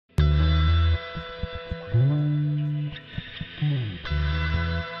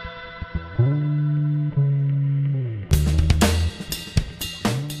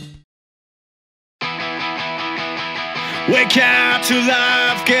Wake up to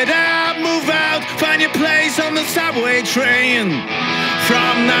life, get up, move out, find your place on the subway train.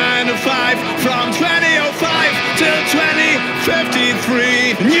 From 9 to 5, from 2005 till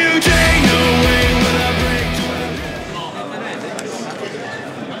 2053. New day, no way will I break to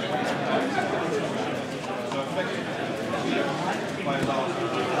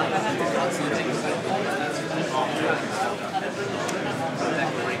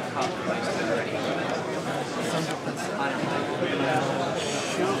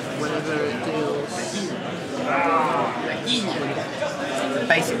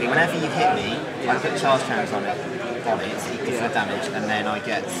Basically, whenever you hit me, I put charge counters on it, equal for damage, and then I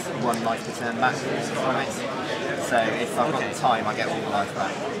get 1 life to turn back. Right? So if I've got the time, I get all the life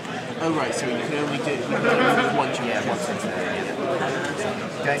back. Oh right, so you can only do one turn. Yeah, once a turn.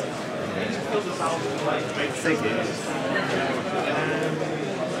 Yeah. Okay. Thank you.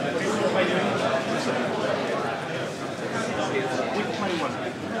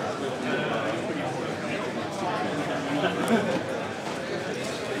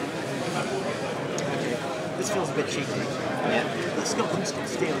 This feels a bit cheeky. Yeah. Let's go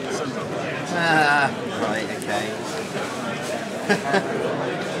steal the sun. Ah, right, okay.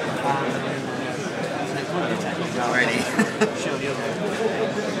 Not ready. Sure, you'll go.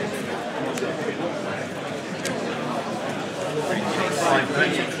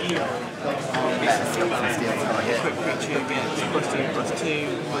 Steal target. Quick creature gets +2/+2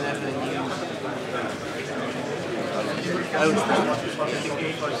 whenever you. Oh, it's that. Okay.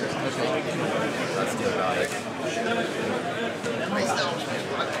 Let's do it right.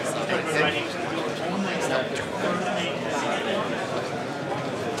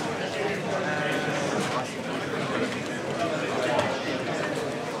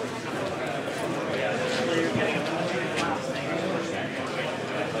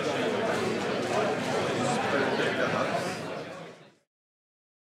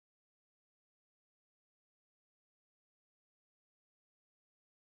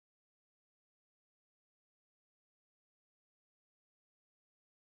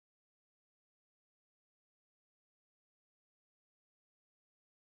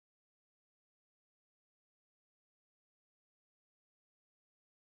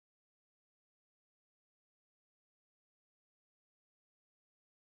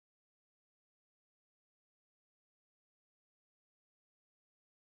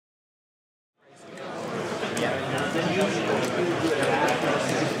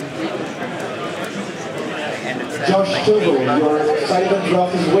 Josh Tuggle, your silent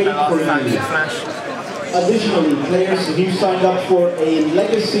draft is waiting for you. Additionally, players who signed up for a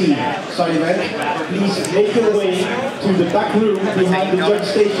legacy side event, please make your way to the back room behind the judge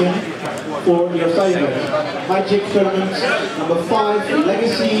station for your side event. Magic tournament number 5,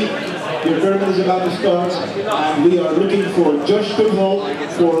 legacy. Your tournament is about to start, and we are looking for Josh Tuggle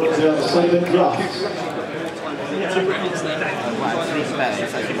for the side event draft.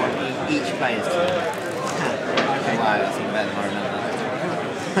 Each player's turn. Wow, that's even better than I remember.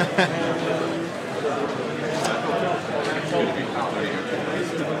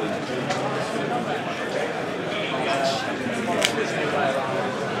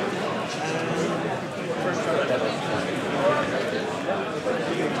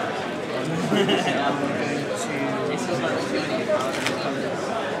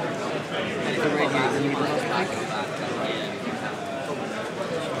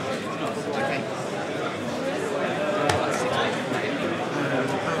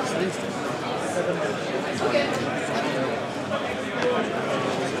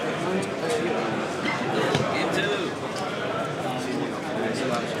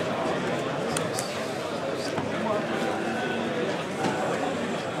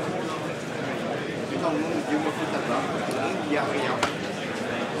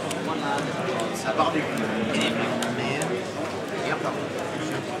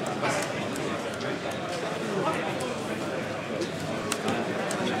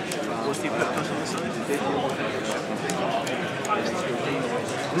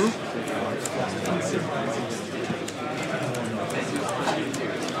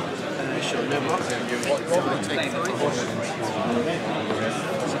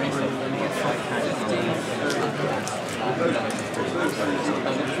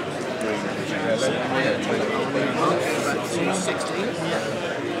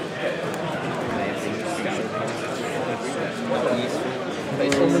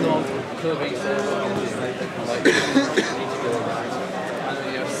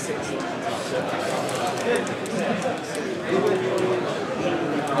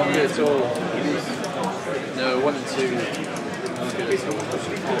 It's all. No, 1 and 2.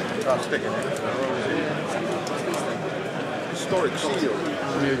 I'll stick in it. historic seal. I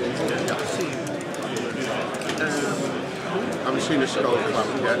haven't seen a skull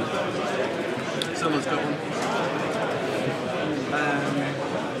club yet. Someone's got one.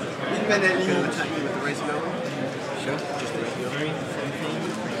 Can I attack you with the razor gun? Sure. Just the Fury.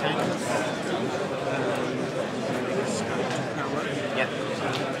 Yeah.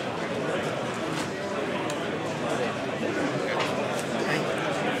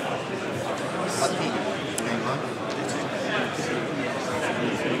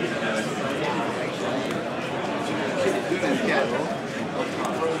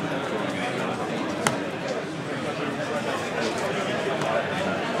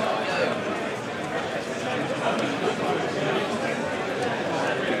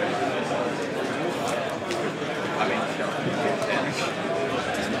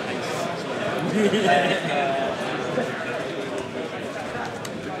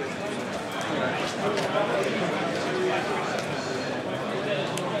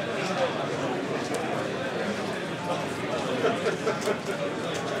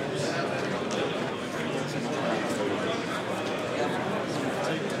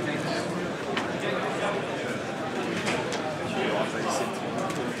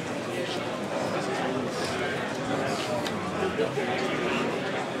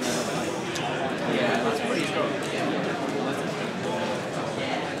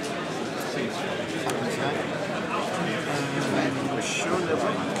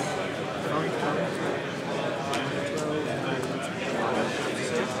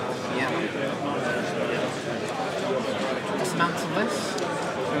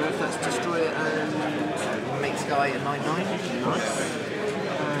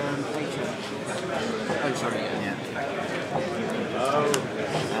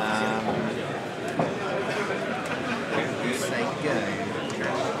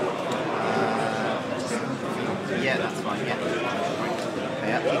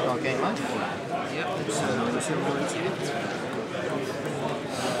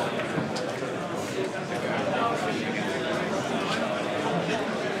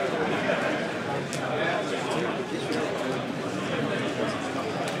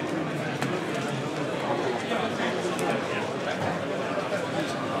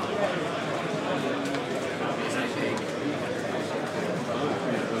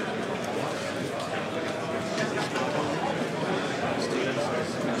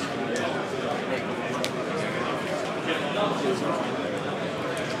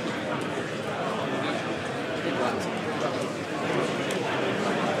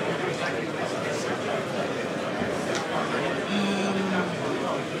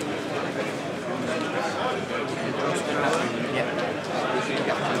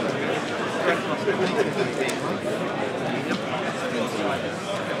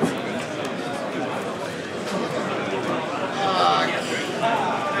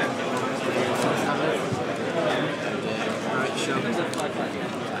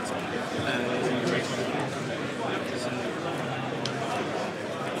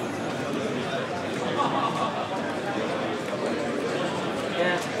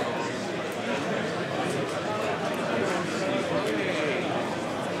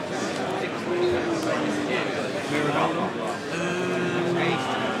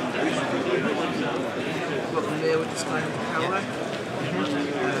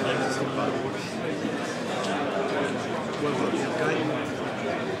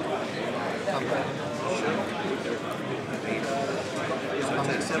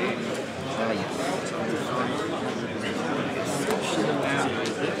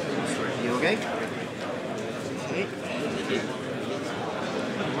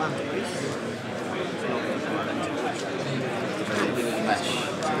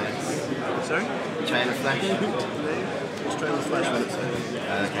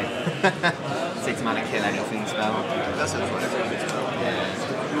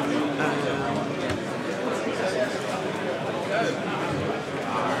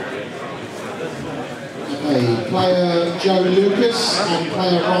 Player Joe Lucas and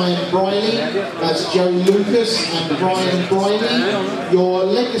player Ryan Briley. That's Joe Lucas and Ryan Briley. Your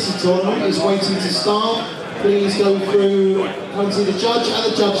legacy tournament is waiting to start. Please go through, come to the judge at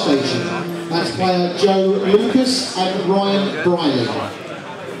the judge station. That's player Joe Lucas and Ryan Briley.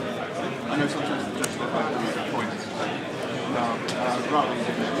 I know sometimes the judge got points. Rather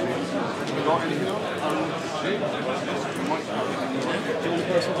have you got anything else?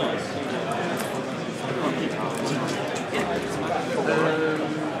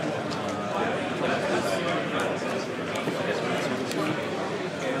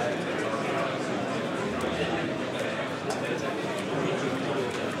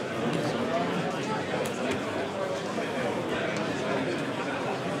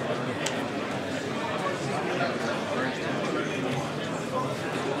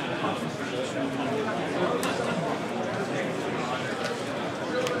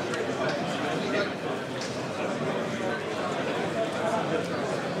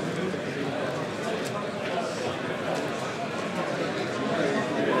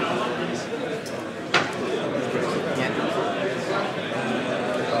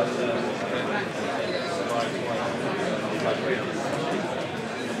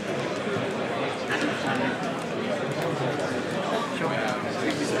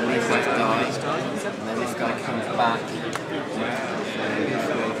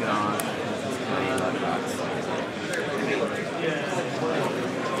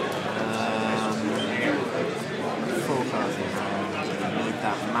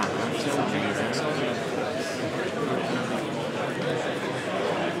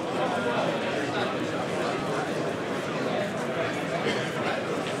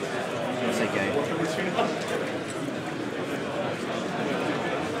 say go.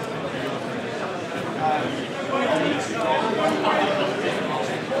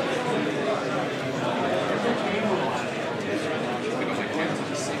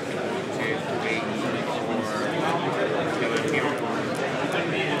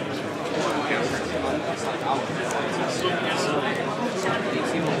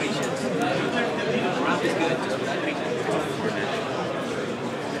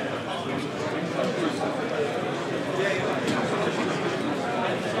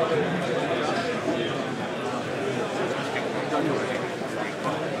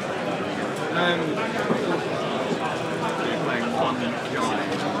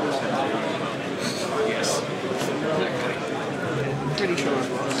 Yes. Pretty sure.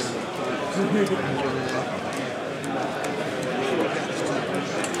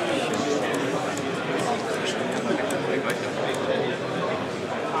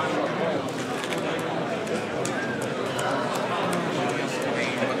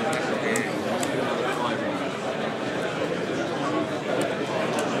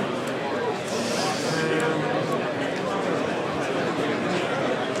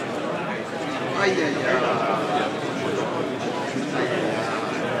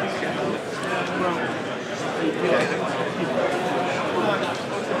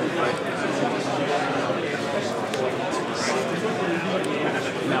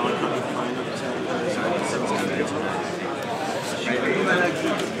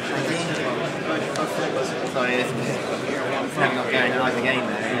 Sorry, it's not going like the game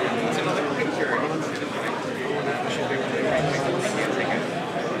there.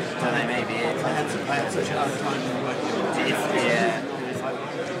 I don't know, maybe I had such a hard time. Yeah.